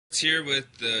Here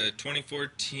with the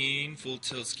 2014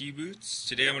 Fulltilt ski boots.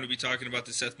 Today I'm going to be talking about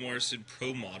the Seth Morrison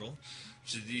Pro model,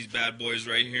 which is these bad boys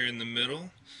right here in the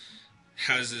middle.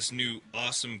 Has this new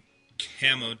awesome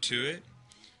camo to it,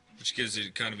 which gives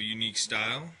it kind of a unique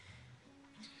style.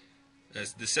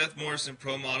 The Seth Morrison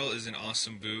Pro model is an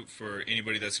awesome boot for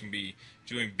anybody that's going to be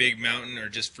doing big mountain or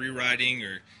just free riding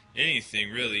or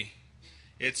anything really.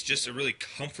 It's just a really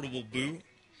comfortable boot.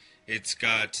 It's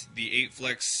got the 8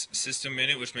 flex system in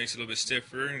it, which makes it a little bit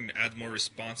stiffer and adds more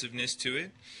responsiveness to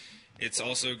it. It's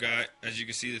also got, as you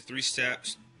can see, the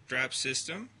 3-strap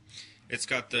system. It's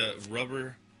got the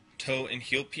rubber toe and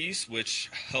heel piece, which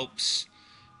helps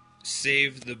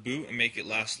save the boot and make it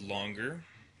last longer.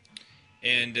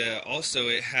 And also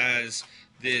it has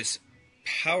this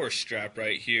power strap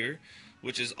right here,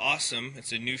 which is awesome.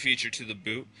 It's a new feature to the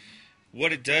boot.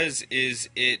 What it does is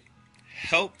it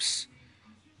helps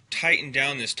tighten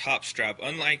down this top strap.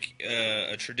 Unlike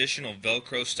a traditional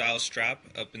Velcro style strap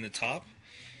up in the top,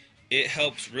 it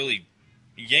helps really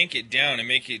yank it down and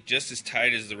make it just as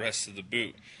tight as the rest of the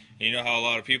boot. And you know how a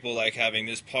lot of people like having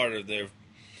this part of their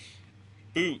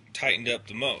boot tightened up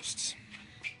the most.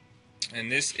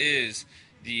 And this is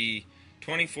the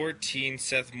 2014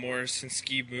 Seth Morrison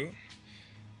ski boot.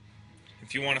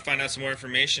 If you want to find out some more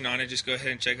information on it, just go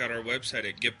ahead and check out our website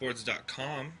at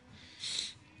getboards.com.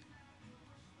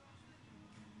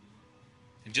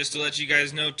 And just to let you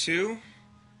guys know too,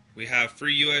 we have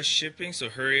free US shipping, so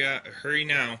hurry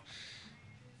now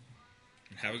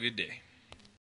and have a good day.